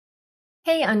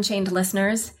Hey, Unchained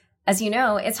listeners. As you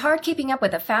know, it's hard keeping up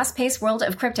with the fast-paced world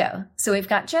of crypto, so we've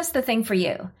got just the thing for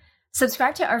you.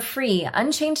 Subscribe to our free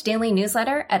Unchained daily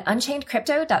newsletter at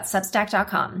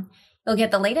unchainedcrypto.substack.com. You'll get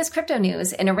the latest crypto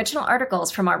news and original articles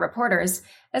from our reporters,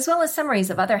 as well as summaries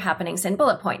of other happenings and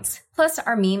bullet points, plus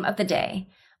our meme of the day,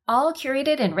 all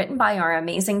curated and written by our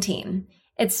amazing team.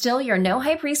 It's still your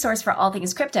no-hype resource for all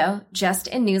things crypto, just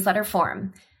in newsletter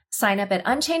form. Sign up at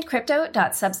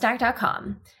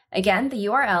unchainedcrypto.substack.com. Again, the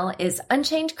URL is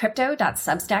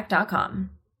unchainedcrypto.substack.com.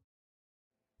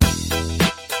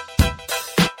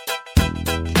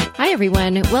 Hi,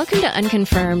 everyone. Welcome to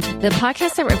Unconfirmed, the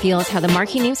podcast that reveals how the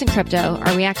marquee names in crypto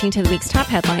are reacting to the week's top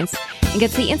headlines and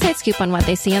gets the inside scoop on what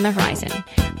they see on the horizon.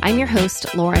 I'm your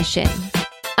host, Laura Shin.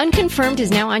 Unconfirmed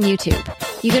is now on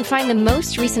YouTube. You can find the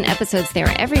most recent episodes there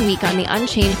every week on the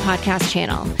Unchained podcast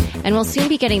channel, and we'll soon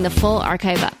be getting the full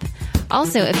archive up.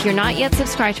 Also, if you're not yet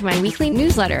subscribed to my weekly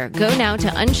newsletter, go now to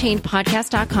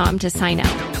unchainedpodcast.com to sign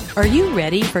up. Are you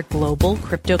ready for global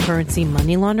cryptocurrency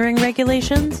money laundering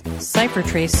regulations?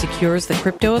 CipherTrace secures the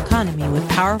crypto economy with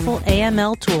powerful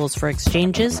AML tools for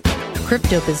exchanges,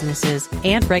 crypto businesses,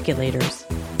 and regulators.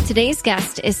 Today's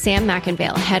guest is Sam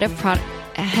McIngvale, head of product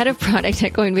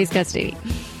at Coinbase Custody.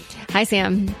 Hi,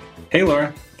 Sam. Hey,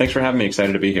 Laura. Thanks for having me.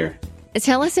 Excited to be here.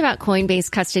 Tell us about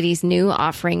Coinbase Custody's new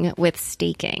offering with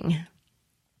staking.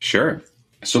 Sure.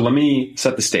 So let me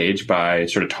set the stage by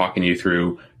sort of talking you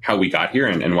through how we got here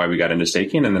and why we got into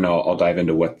staking, and then I'll dive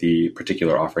into what the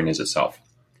particular offering is itself.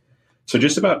 So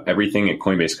just about everything at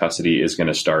Coinbase Custody is going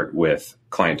to start with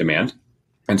client demand.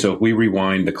 And so if we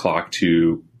rewind the clock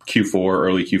to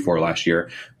early Q4 last year,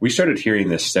 we started hearing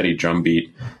this steady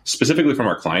drumbeat, specifically from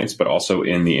our clients, but also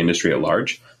in the industry at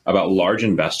large, about large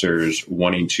investors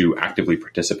wanting to actively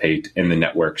participate in the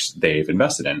networks they've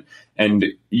invested in. And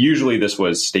usually this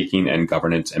was staking and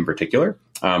governance in particular,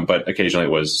 but occasionally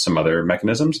it was some other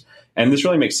mechanisms. And this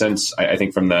really makes sense, I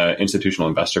think, from the institutional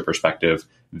investor perspective.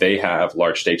 They have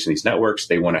large stakes in these networks.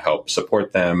 They want to help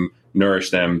support them, nourish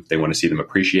them. They want to see them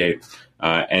appreciate.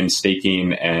 And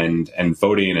staking and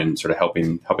voting and sort of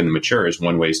helping them mature is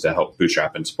one way to help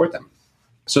bootstrap and support them.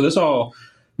 So this all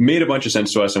made a bunch of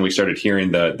sense to us, and we started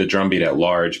hearing the drumbeat at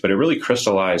large, but it really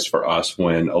crystallized for us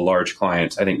when a large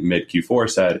client, I think mid Q4,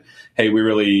 said, hey, we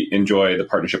really enjoy the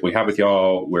partnership we have with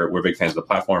y'all. We're big fans of the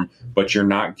platform, but you're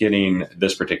not getting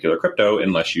this particular crypto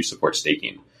unless you support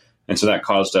staking. And so that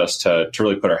caused us to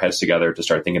really put our heads together to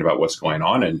start thinking about what's going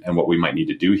on and what we might need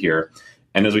to do here.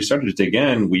 And as we started to dig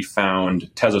in, we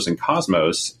found Tezos and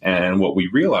Cosmos. And what we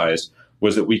realized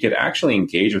was that we could actually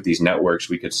engage with these networks.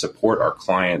 We could support our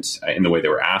clients in the way they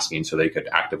were asking so they could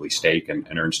actively stake and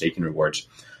earn staking rewards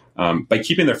by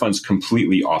keeping their funds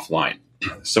completely offline.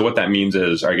 So what that means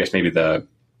is, or I guess maybe the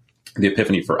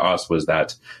epiphany for us was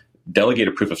that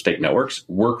delegated proof of stake networks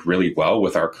work really well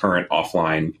with our current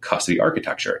offline custody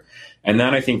architecture. And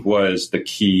that, I think, was the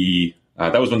key.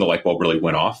 That was when the light bulb really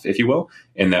went off, if you will,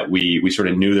 in that we sort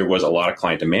of knew there was a lot of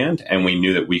client demand, and we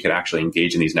knew that we could actually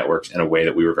engage in these networks in a way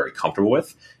that we were very comfortable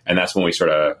with. And that's when we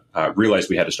sort of realized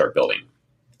we had to start building.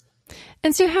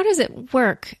 And so how does it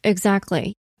work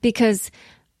exactly? Because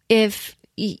if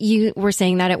you were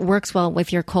saying that it works well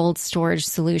with your cold storage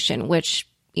solution, which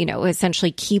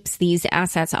essentially keeps these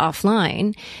assets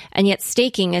offline, and yet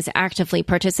staking is actively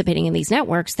participating in these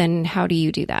networks, then how do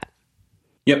you do that?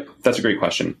 Yep, that's a great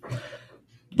question.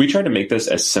 We try to make this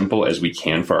as simple as we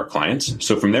can for our clients.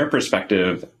 So from their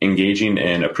perspective, engaging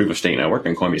in a proof of stake network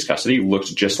in Coinbase Custody looks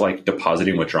just like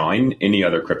depositing and withdrawing any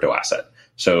other crypto asset.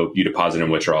 So you deposit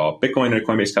and withdraw Bitcoin into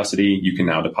Coinbase Custody. You can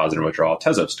now deposit and withdraw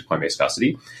Tezos to Coinbase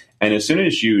Custody. And as soon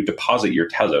as you deposit your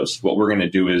Tezos, what we're going to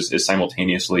do is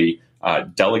simultaneously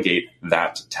delegate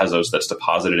that Tezos that's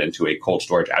deposited into a cold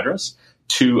storage address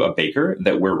to a baker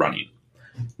that we're running.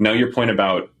 Now, your point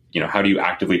about how do you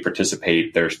actively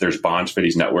participate? There's bonds for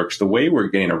these networks. The way we're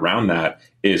getting around that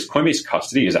is Coinbase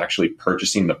Custody is actually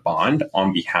purchasing the bond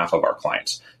on behalf of our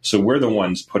clients. So we're the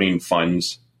ones putting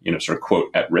funds, sort of quote,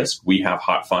 at risk. We have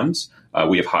hot funds.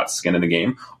 We have hot skin in the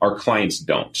game. Our clients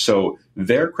don't. So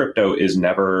their crypto is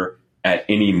never at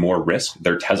any more risk.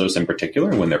 Their Tezos in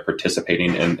particular, when they're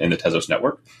participating in the Tezos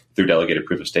network through delegated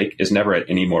proof of stake, is never at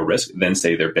any more risk than,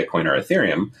 say, their Bitcoin or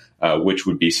Ethereum, which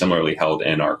would be similarly held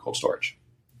in our cold storage.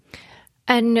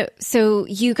 And so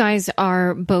you guys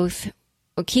are both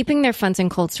keeping their funds in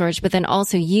cold storage, but then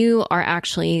also you are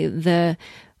actually the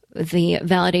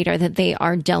validator that they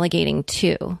are delegating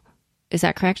to. Is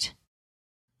that correct?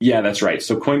 Yeah, that's right.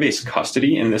 So Coinbase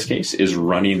Custody in this case is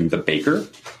running the baker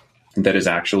that is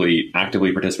actually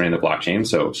actively participating in the blockchain.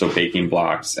 So baking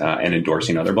blocks and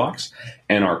endorsing other blocks.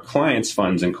 And our clients'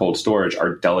 funds in cold storage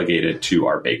are delegated to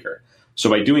our baker. So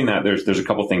by doing that, there's a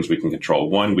couple things we can control.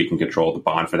 One, we can control the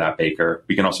bond for that baker.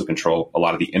 We can also control a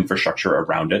lot of the infrastructure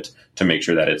around it to make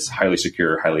sure that it's highly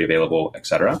secure, highly available, et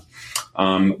cetera.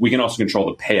 We can also control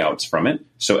the payouts from it.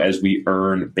 So as we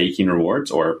earn baking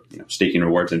rewards or staking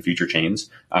rewards in future chains,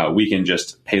 we can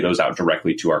just pay those out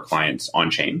directly to our clients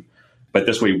on chain. But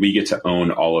this way, we get to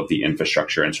own all of the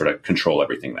infrastructure and sort of control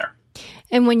everything there.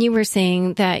 And when you were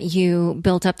saying that you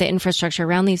built up the infrastructure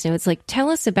around these nodes, tell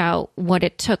us about what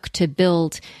it took to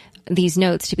build these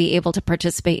nodes to be able to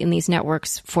participate in these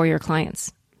networks for your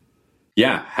clients.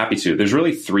 Yeah, happy to. There's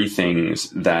really three things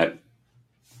that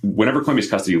whenever Coinbase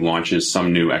Custody launches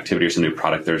some new activity or some new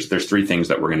product, there's three things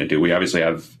that we're going to do. We obviously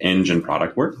have engine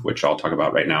product work, which I'll talk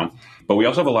about right now. But we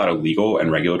also have a lot of legal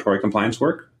and regulatory compliance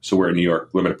work. So we're a New York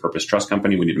limited purpose trust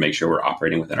company. We need to make sure we're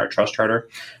operating within our trust charter.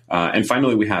 And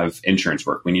finally, we have insurance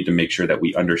work. We need to make sure that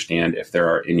we understand if there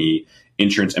are any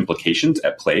insurance implications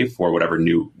at play for whatever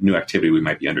new activity we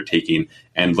might be undertaking.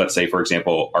 And let's say, for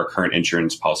example, our current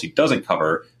insurance policy doesn't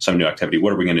cover some new activity.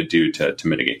 What are we going to do to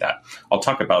mitigate that? I'll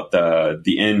talk about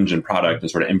the engine product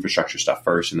and sort of infrastructure stuff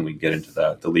first, and then we can get into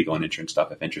the legal and insurance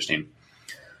stuff if interesting.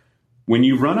 When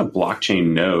you run a blockchain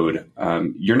node,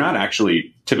 you're not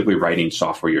actually typically writing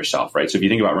software yourself, right? So if you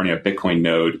think about running a Bitcoin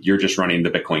node, you're just running the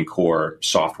Bitcoin Core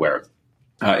software.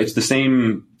 It's the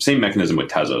same mechanism with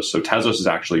Tezos. So Tezos is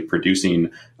actually producing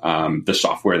the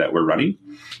software that we're running.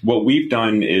 What we've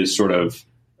done is sort of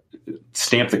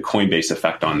stamp the Coinbase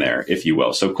effect on there, if you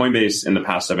will. So Coinbase in the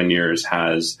past 7 years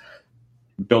has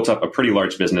built up a pretty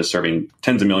large business serving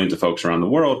tens of millions of folks around the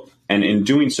world. And in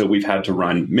doing so, we've had to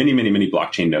run many, many, many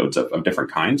blockchain nodes of different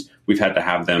kinds. We've had to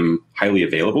have them highly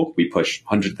available. We push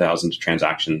hundreds of thousands of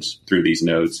transactions through these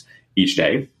nodes each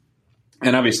day.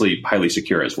 And obviously highly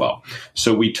secure as well.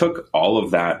 So we took all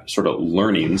of that sort of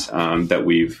learnings that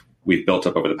we've built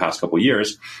up over the past couple of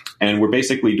years, and we're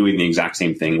basically doing the exact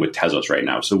same thing with Tezos right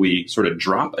now. So we sort of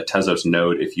drop a Tezos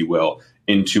node, if you will,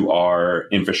 into our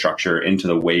infrastructure, into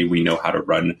the way we know how to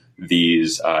run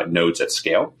these nodes at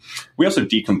scale. We also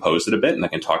decomposed it a bit, and I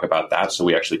can talk about that. So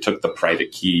we actually took the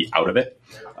private key out of it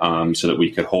so that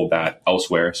we could hold that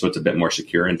elsewhere. So it's a bit more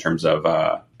secure in terms of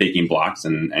baking blocks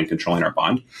and controlling our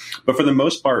bond. But for the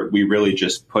most part, we really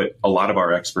just put a lot of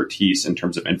our expertise in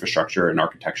terms of infrastructure and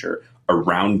architecture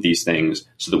around these things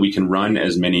so that we can run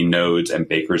as many nodes and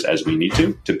bakers as we need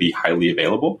to be highly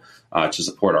available to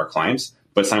support our clients,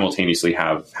 but simultaneously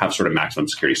have sort of maximum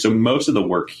security. So most of the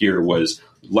work here was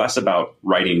less about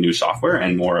writing new software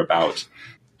and more about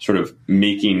sort of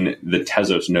making the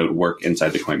Tezos node work inside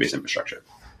the Coinbase infrastructure.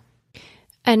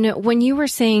 And when you were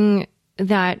saying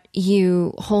that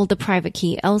you hold the private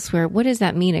key elsewhere, what does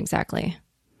that mean exactly?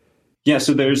 Yeah,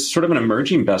 so there's sort of an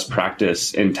emerging best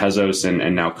practice in Tezos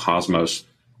and now Cosmos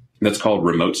that's called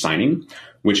remote signing,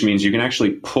 which means you can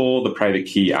actually pull the private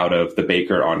key out of the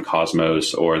baker on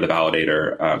Cosmos or the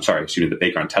validator, the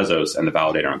baker on Tezos and the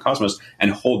validator on Cosmos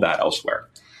and hold that elsewhere.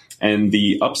 And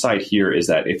the upside here is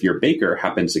that if your baker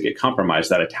happens to get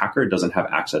compromised, that attacker doesn't have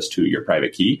access to your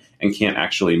private key and can't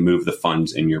actually move the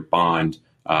funds in your bond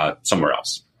somewhere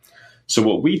else. So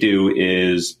what we do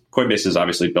is Coinbase has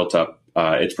obviously built up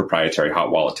its proprietary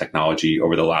hot wallet technology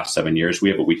over the last 7 years. We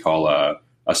have what we call a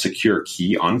secure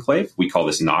key enclave. We call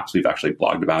this Nox. We've actually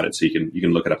blogged about it, so you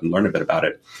can look it up and learn a bit about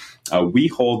it. We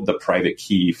hold the private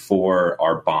key for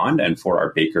our bond and for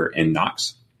our baker in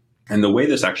Nox. And the way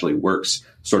this actually works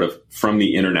sort of from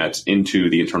the internet into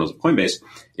the internals of Coinbase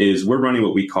is we're running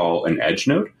what we call an edge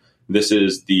node. This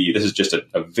is just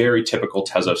a very typical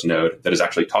Tezos node that is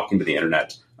actually talking to the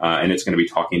internet, and it's going to be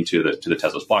talking to the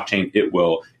Tezos blockchain. It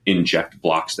will inject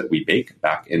blocks that we bake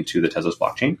back into the Tezos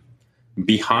blockchain.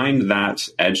 Behind that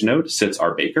edge node sits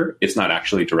our baker. It's not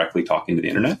actually directly talking to the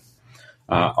internet.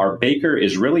 Our baker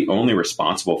is really only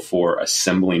responsible for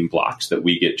assembling blocks that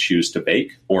we choose to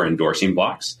bake or endorsing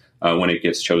blocks when it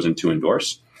gets chosen to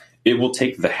endorse. It will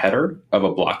take the header of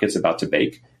a block it's about to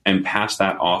bake and pass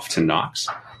that off to Nox.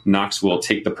 Nox will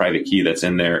take the private key that's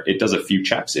in there. It does a few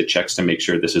checks. It checks to make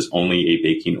sure this is only a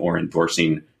baking or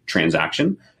endorsing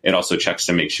transaction. It also checks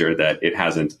to make sure that it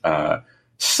hasn't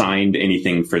signed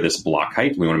anything for this block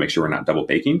height. We want to make sure we're not double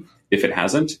baking. If it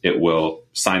hasn't, it will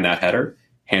sign that header,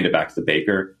 hand it back to the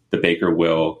baker. The baker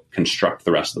will construct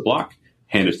the rest of the block,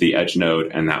 hand it to the edge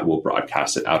node, and that will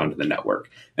broadcast it out onto the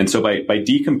network. And so by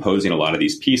decomposing a lot of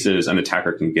these pieces, an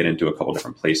attacker can get into a couple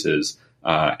different places,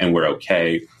 and we're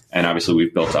okay. And obviously,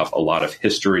 we've built up a lot of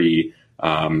history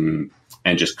and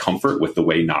just comfort with the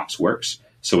way Nox works.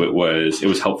 So it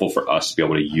was helpful for us to be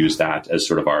able to use that as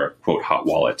sort of our, quote, hot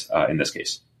wallet in this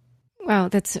case. Wow,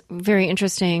 that's very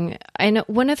interesting. And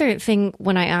one other thing,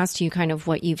 when I asked you kind of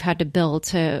what you've had to build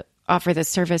to offer this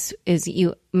service is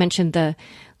you mentioned the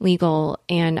legal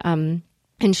and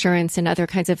insurance and other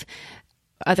kinds of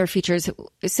other features.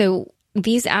 So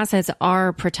these assets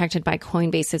are protected by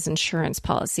Coinbase's insurance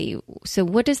policy. So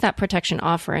what does that protection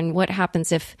offer, and what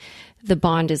happens if the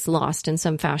bond is lost in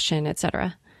some fashion, et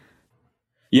cetera?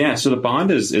 Yeah, so the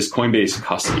bond is Coinbase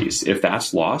custodies. If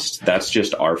that's lost, that's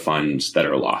just our funds that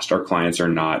are lost. Our clients are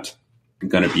not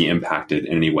going to be impacted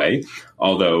in any way.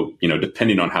 Although,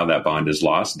 depending on how that bond is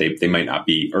lost, they might not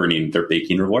be earning their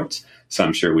baking rewards. So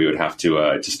I'm sure we would have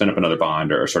to spin up another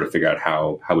bond or sort of figure out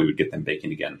how we would get them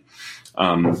baking again.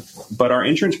 But our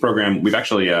insurance program, we've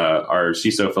actually, our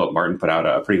CISO, Philip Martin, put out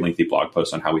a pretty lengthy blog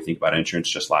post on how we think about insurance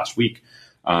just last week,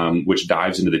 which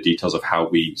dives into the details of how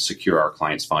we secure our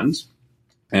clients' funds.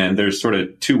 And there's sort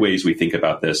of two ways we think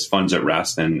about this: funds at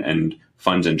rest and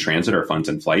funds in transit or funds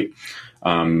in flight.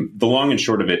 The long and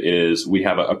short of it is we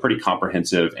have a pretty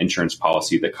comprehensive insurance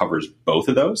policy that covers both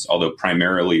of those, although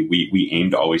primarily we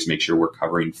aim to always make sure we're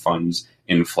covering funds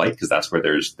in flight because that's where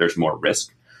there's more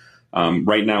risk.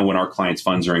 Right now, when our clients'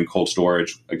 funds are in cold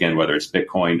storage, again, whether it's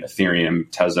Bitcoin, Ethereum,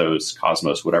 Tezos,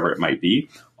 Cosmos, whatever it might be,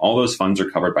 all those funds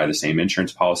are covered by the same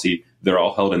insurance policy. They're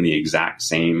all held in the exact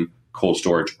same cold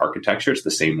storage architecture. It's the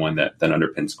same one that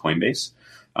underpins Coinbase.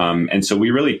 And so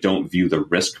we really don't view the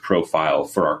risk profile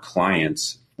for our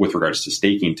clients with regards to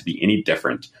staking to be any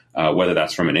different, whether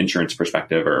that's from an insurance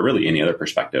perspective or really any other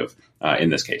perspective in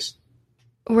this case.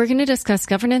 We're going to discuss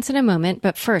governance in a moment,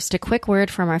 but first, a quick word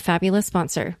from our fabulous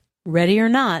sponsor. Ready or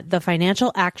not, the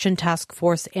Financial Action Task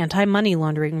Force anti-money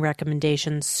laundering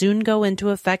recommendations soon go into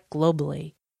effect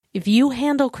globally. If you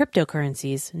handle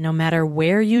cryptocurrencies, no matter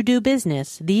where you do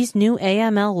business, these new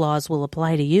AML laws will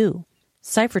apply to you.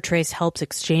 CipherTrace helps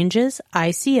exchanges,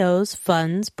 ICOs,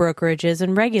 funds, brokerages,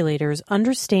 and regulators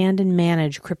understand and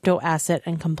manage crypto asset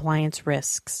and compliance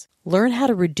risks. Learn how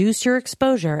to reduce your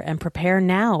exposure and prepare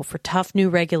now for tough new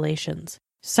regulations.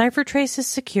 CipherTrace is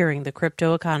securing the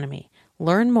crypto economy.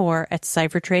 Learn more at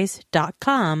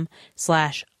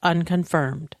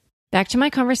ciphertrace.com/unconfirmed. Back to my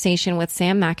conversation with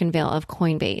Sam McIngvale of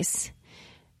Coinbase.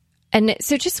 And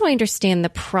so just so I understand the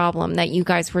problem that you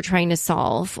guys were trying to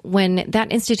solve, when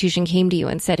that institution came to you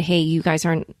and said, hey, you guys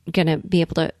aren't going to be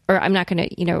able to, or I'm not going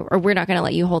to, or we're not going to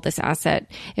let you hold this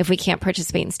asset if we can't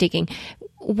participate in staking.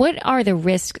 What are the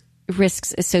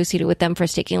risks associated with them for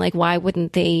staking? Like, why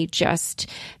wouldn't they just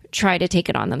try to take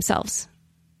it on themselves?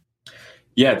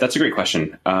 Yeah, that's a great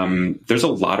question. There's a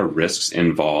lot of risks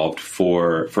involved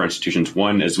for institutions.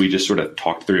 One, as we just sort of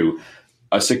talked through,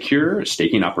 a secure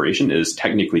staking operation is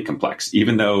technically complex,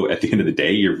 even though at the end of the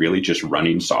day, you're really just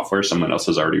running software someone else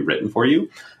has already written for you.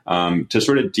 To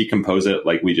sort of decompose it,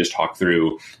 like we just talked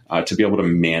through, to be able to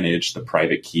manage the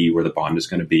private key where the bond is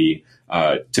going to be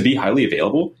highly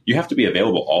available, you have to be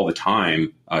available all the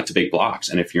time to big blocks.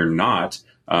 And if you're not,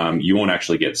 you won't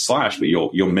actually get slashed, but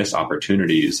you'll miss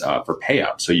opportunities for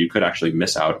payout. So you could actually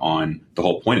miss out on the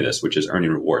whole point of this, which is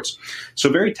earning rewards. So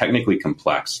very technically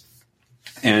complex.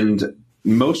 And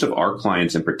most of our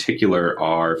clients in particular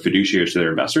are fiduciaries to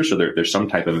their investors. So they're some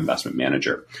type of investment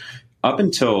manager. Up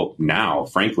until now,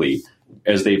 frankly,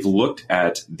 as they've looked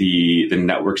at the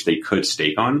networks they could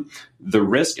stake on, the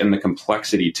risk and the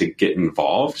complexity to get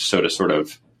involved, so to sort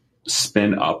of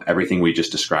spin up everything we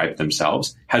just described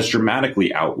themselves, has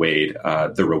dramatically outweighed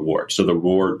the reward. So the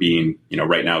reward being,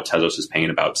 right now Tezos is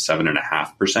paying about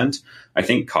 7.5%. I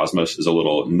think Cosmos is a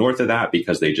little north of that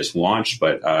because they just launched,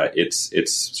 but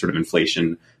it's sort of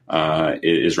inflation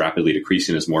is rapidly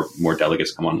decreasing as more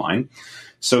delegates come online.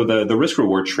 So the risk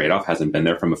reward trade-off hasn't been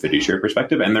there from a fiduciary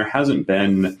perspective, and there hasn't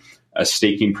been a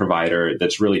staking provider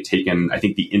that's really taken, I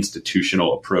think, the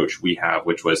institutional approach we have,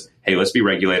 which was, hey, let's be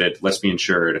regulated, let's be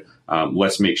insured,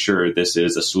 let's make sure this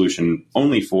is a solution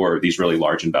only for these really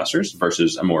large investors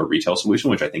versus a more retail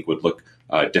solution, which I think would look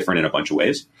different in a bunch of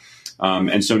ways.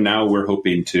 And so now we're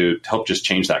hoping to help just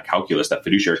change that calculus, that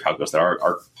fiduciary calculus that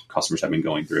our customers have been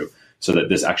going through, so that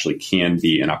this actually can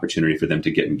be an opportunity for them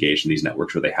to get engaged in these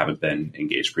networks where they haven't been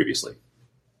engaged previously.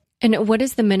 And what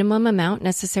is the minimum amount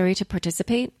necessary to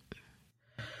participate?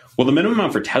 Well, the minimum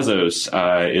amount for Tezos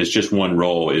is just one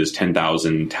roll is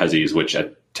 10,000 Tezos, which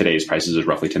at today's prices is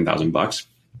roughly $10,000.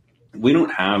 We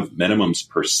don't have minimums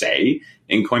per se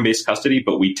in Coinbase custody,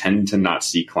 but we tend to not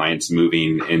see clients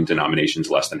moving in denominations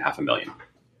less than $500,000.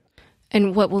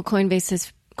 And what will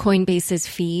Coinbase's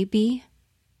fee be?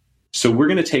 So we're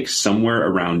going to take somewhere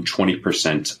around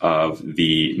 20% of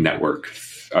the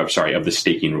of the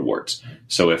staking rewards.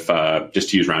 So if, just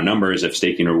to use round numbers, if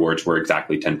staking rewards were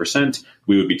exactly 10%,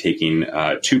 we would be taking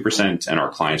 2% and our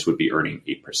clients would be earning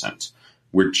 8%.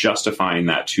 we're justifying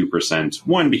that 2%.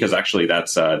 One, because actually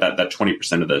that's that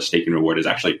 20% of the staking reward is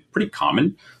actually pretty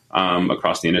common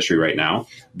across the industry right now.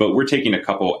 But we're taking a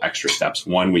couple extra steps.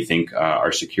 One, we think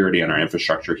our security and our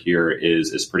infrastructure here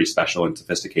is pretty special and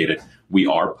sophisticated. We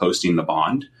are posting the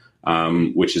bond,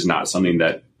 which is not something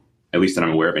that, at least that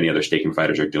I'm aware of, any other staking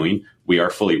providers are doing. We are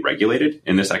fully regulated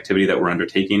in this activity that we're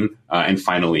undertaking. And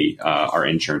finally, our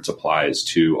insurance applies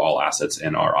to all assets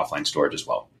in our offline storage as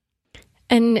well.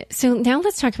 And so now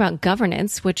let's talk about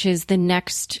governance, which is the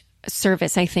next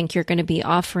service I think you're going to be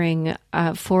offering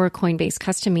for Coinbase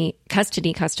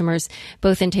custody customers,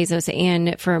 both in Tezos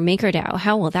and for MakerDAO.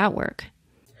 How will that work?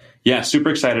 Yeah, super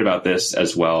excited about this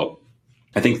as well.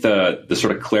 I think the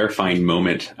sort of clarifying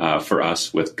moment for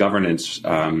us with governance,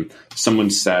 someone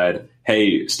said,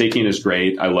 hey, staking is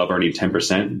great. I love earning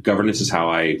 10%. Governance is how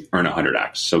I earn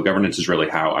 100x. So governance is really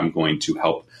how I'm going to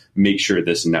help make sure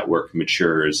this network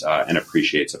matures and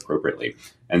appreciates appropriately.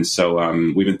 And so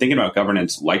we've been thinking about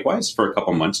governance likewise for a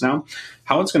couple months now.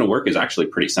 How it's going to work is actually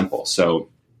pretty simple. So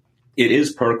it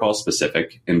is protocol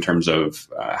specific in terms of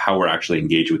how we're actually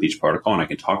engaged with each protocol. And I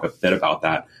can talk a bit about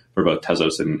that for both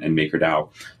Tezos and MakerDAO.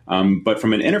 But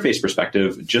from an interface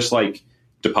perspective, just like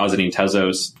depositing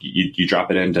Tezos, you drop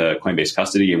it into Coinbase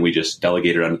custody and we just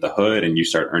delegate it under the hood and you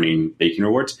start earning baking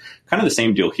rewards. Kind of the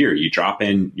same deal here. You drop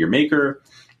in your Maker.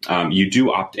 You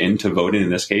do opt in to voting in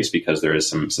this case because there is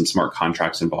some smart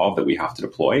contracts involved that we have to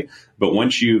deploy. But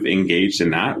once you've engaged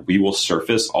in that, we will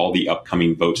surface all the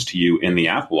upcoming votes to you in the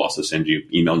app. We'll also send you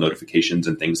email notifications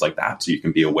and things like that so you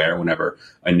can be aware whenever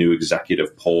a new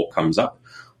executive poll comes up.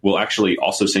 We'll actually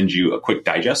also send you a quick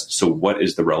digest. So what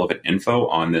is the relevant info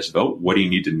on this vote? What do you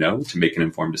need to know to make an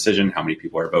informed decision? How many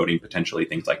people are voting, potentially,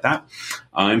 things like that.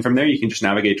 And from there, you can just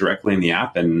navigate directly in the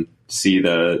app and see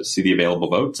the available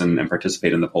votes and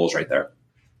participate in the polls right there.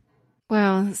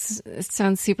 Wow, it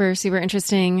sounds super, super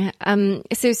interesting.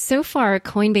 So far,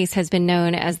 Coinbase has been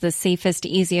known as the safest,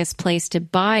 easiest place to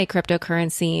buy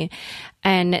cryptocurrency.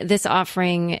 And this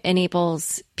offering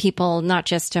enables people not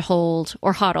just to hold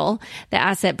or hodl the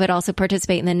asset, but also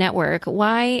participate in the network.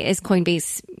 Why is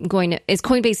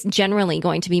Coinbase generally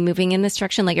going to be moving in this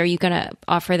direction? Like, are you going to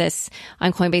offer this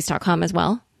on Coinbase.com as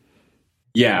well?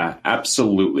 Yeah,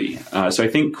 absolutely. So I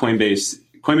think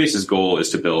Coinbase's goal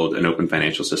is to build an open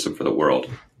financial system for the world.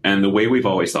 And the way we've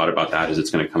always thought about that is it's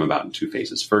going to come about in two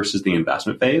phases. First is the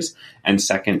investment phase, and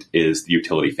second is the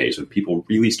utility phase, when people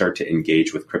really start to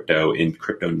engage with crypto in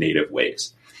crypto native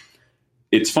ways.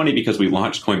 It's funny because we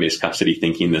launched Coinbase Custody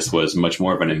thinking this was much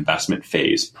more of an investment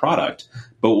phase product.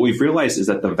 But what we've realized is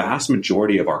that the vast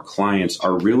majority of our clients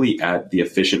are really at the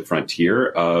efficient frontier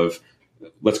of,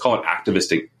 let's call it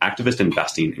activist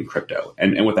investing in crypto.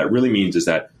 And what that really means is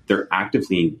that they're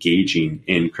actively engaging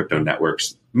in crypto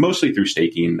networks, mostly through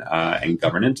staking and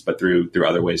governance, but through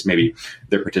other ways. Maybe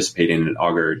they're participating in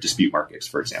Augur dispute markets,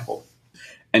 for example.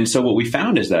 And so what we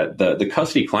found is that the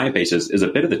custody client base is a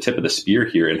bit of the tip of the spear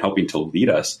here in helping to lead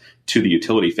us to the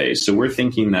utility phase. So we're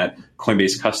thinking that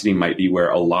Coinbase custody might be where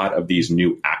a lot of these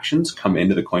new actions come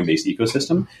into the Coinbase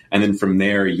ecosystem. And then from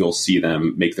there, you'll see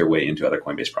them make their way into other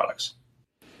Coinbase products.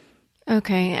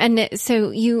 Okay. And so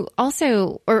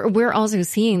we're also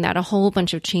seeing that a whole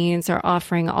bunch of chains are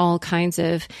offering all kinds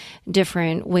of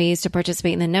different ways to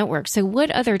participate in the network. So what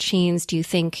other chains do you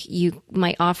think you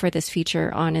might offer this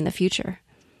feature on in the future?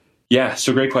 Yeah,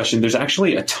 so great question. There's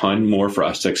actually a ton more for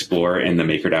us to explore in the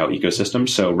MakerDAO ecosystem.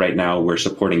 So right now we're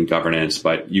supporting governance,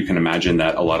 but you can imagine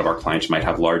that a lot of our clients might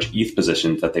have large ETH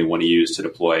positions that they want to use to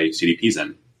deploy CDPs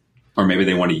in. Or maybe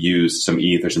they want to use some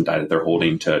ETH or some DAI that they're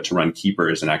holding to run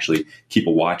keepers and actually keep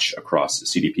a watch across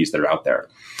CDPs that are out there.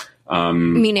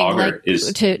 Meaning Augur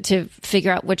is to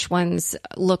figure out which ones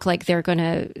look like they're going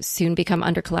to soon become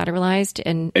under collateralized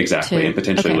and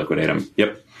potentially liquidate them.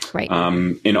 Yep. Right.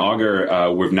 In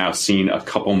Augur, we've now seen a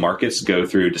couple markets go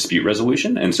through dispute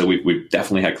resolution. And so we've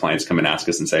definitely had clients come and ask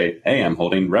us and say, hey, I'm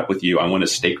holding rep with you. I want to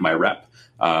stake my rep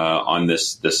on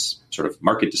this sort of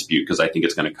market dispute because I think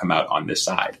it's going to come out on this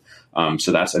side.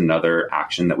 So that's another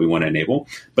action that we want to enable.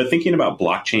 But thinking about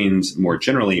blockchains more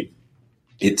generally,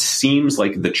 it seems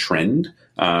like the trend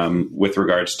with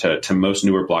regards to most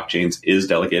newer blockchains is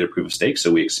delegated proof of stake.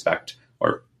 So we expect,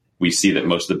 or we see that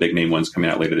most of the big name ones coming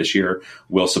out later this year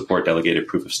will support delegated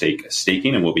proof of stake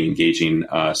staking, and we'll be engaging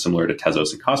similar to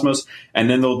Tezos and Cosmos. And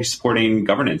then they'll be supporting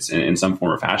governance in some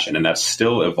form or fashion. And that's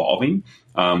still evolving,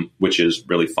 which is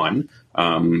really fun.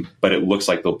 But it looks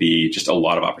like there'll be just a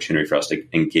lot of opportunity for us to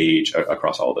engage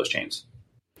across all of those chains.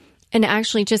 And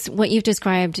actually, just what you've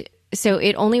described, so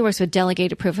it only works with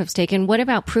delegated proof of stake. And what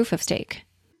about proof of stake?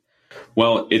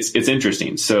 Well, it's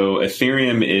interesting. So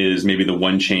Ethereum is maybe the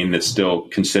one chain that's still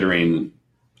considering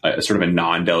a sort of a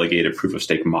non-delegated proof of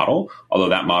stake model, although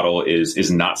that model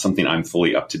is not something I'm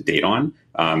fully up to date on.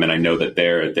 And I know that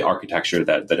the architecture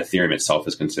that Ethereum itself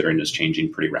is considering is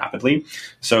changing pretty rapidly.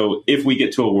 So if we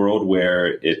get to a world where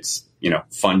it's,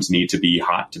 funds need to be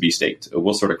hot to be staked,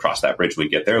 we'll sort of cross that bridge when we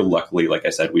get there. Luckily, like I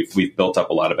said, we've built up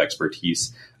a lot of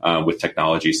expertise with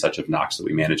technologies such as Nox that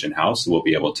we manage in-house. So we'll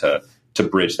be able to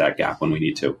bridge that gap when we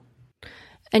need to.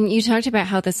 And you talked about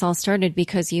how this all started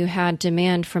because you had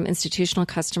demand from institutional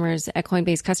customers at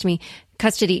Coinbase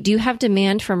Custody. Do you have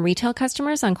demand from retail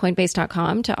customers on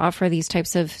Coinbase.com to offer these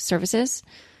types of services?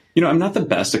 I'm not the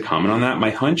best to comment on that. My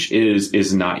hunch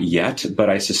is not yet, but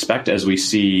I suspect as we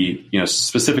see,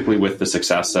 specifically with the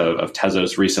success of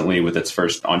Tezos recently with its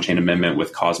first on-chain amendment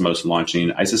with Cosmos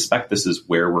launching, I suspect this is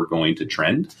where we're going to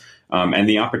trend. And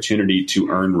the opportunity to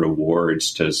earn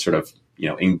rewards to sort of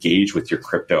engage with your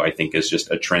crypto, I think is just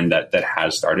a trend that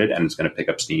has started and it's going to pick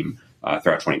up steam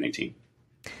throughout 2019.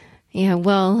 Yeah,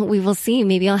 well, we will see.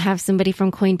 Maybe I'll have somebody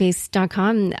from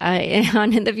Coinbase.com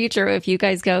on in the future if you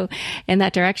guys go in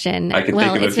that direction. I can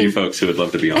think of a few folks who would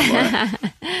love to be on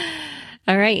board.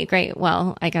 All right, great.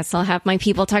 Well, I guess I'll have my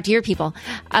people talk to your people.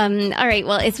 All right,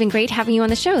 well, it's been great having you on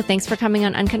the show. Thanks for coming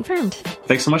on Unconfirmed.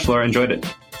 Thanks so much, Laura. Enjoyed it.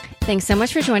 Thanks so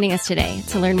much for joining us today.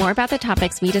 To learn more about the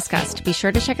topics we discussed, be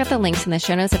sure to check out the links in the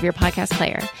show notes of your podcast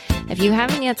player. If you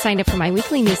haven't yet signed up for my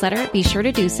weekly newsletter, be sure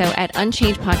to do so at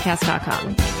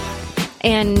unchainedpodcast.com.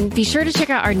 And be sure to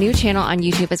check out our new channel on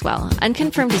YouTube as well.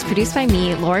 Unconfirmed is produced by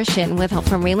me, Laura Shin, with help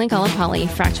from Raylan Golopoli,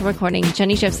 Fractal Recording,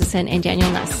 Jenny Josephson, and Daniel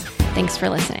Nuss. Thanks for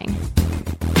listening.